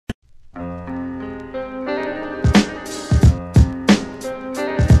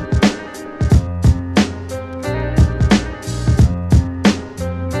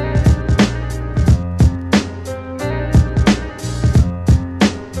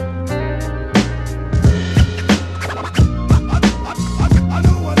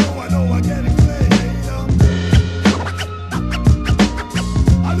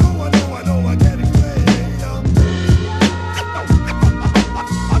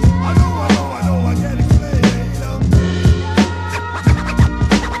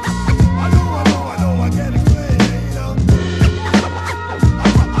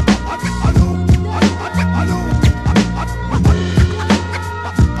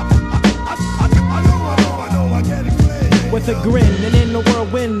a grin, and in the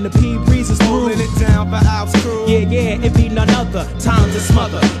whirlwind, the pea breezes through. Holding it down for Alps crew. Yeah, yeah, it be none other. Time to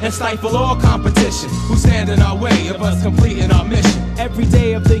smother and stifle all competition. Who stand in our way of us completing our mission? Every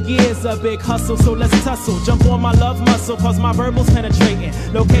day of the year's a big hustle, so let's tussle. Jump on my love muscle, cause my verbal's penetrating.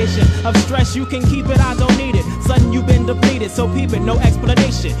 Location of stress, you can keep it, I don't need it. Sudden you've been depleted, so peep it, no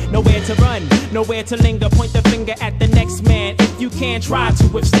explanation. Nowhere to run, nowhere to linger. Point the finger at the next man if you can't try to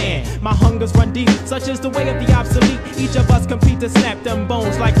withstand. My hungers run deep, such is the way of the obsolete. Each of us compete to snap them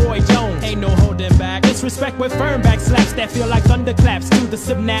bones like Roy Jones. Ain't no holding back. Disrespect with firm back slaps that feel like thunderclaps to the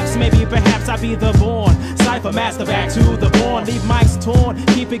synapse. Maybe perhaps I be the born cipher master, back to the born. Leave mics torn,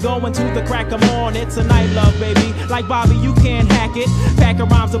 keep it going to the crack of morn. It's a night love, baby. Like Bobby, you can't hack it. Pack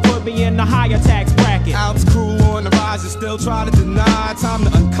of rhymes to put me in the higher tax bracket. Alps crew on the rise, you still try to deny. Time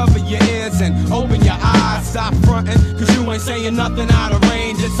to uncover your ears and open your eyes. Stop fronting, cause you ain't saying nothing out of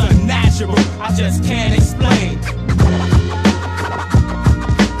range. It's unnatural, I just can't explain.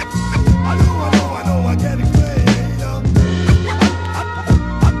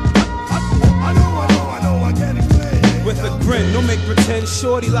 Don't make pretend,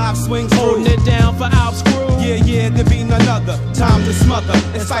 shorty live swings holding it down for Alps crew. Yeah, yeah, there be none other. Time to smother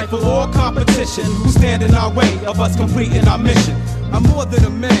and stifle all competition. Who stand in our way of us completing our mission? I'm more than a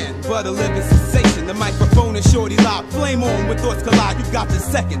man, but a living sensation. The microphone and shorty live, flame on when thoughts collide. You got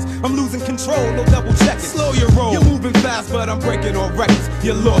just seconds. I'm losing control, no double checking. Slow your roll. You're moving fast, but I'm breaking all records.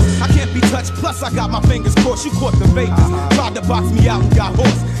 You're lost. I can't be touched. Plus, I got my fingers crossed. You caught the Vegas. Tried to box me out and got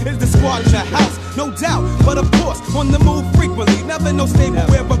hoarse. Is the squad in the house? No doubt, but of course, on the move frequently. Never no stable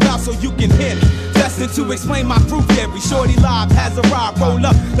whereabouts, so you can hear me. Destined to explain my crew theory. Shorty live has arrived. Roll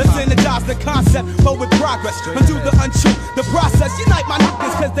up. Let's energize the concept, forward progress. Undo the untrue. The process. Unite my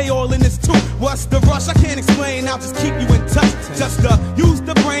niggas, cause they all in this too. What's the rush? I can't explain. I'll just keep you in touch. Just use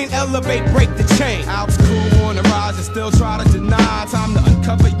the brain, elevate, break the chain. Alps crew on the rise and still try to deny. Time to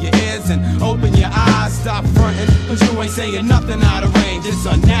uncover your ears and open your eyes. Stop fronting, cause you ain't saying nothing out of range. It's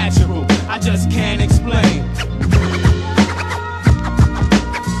unnatural, I just can't explain.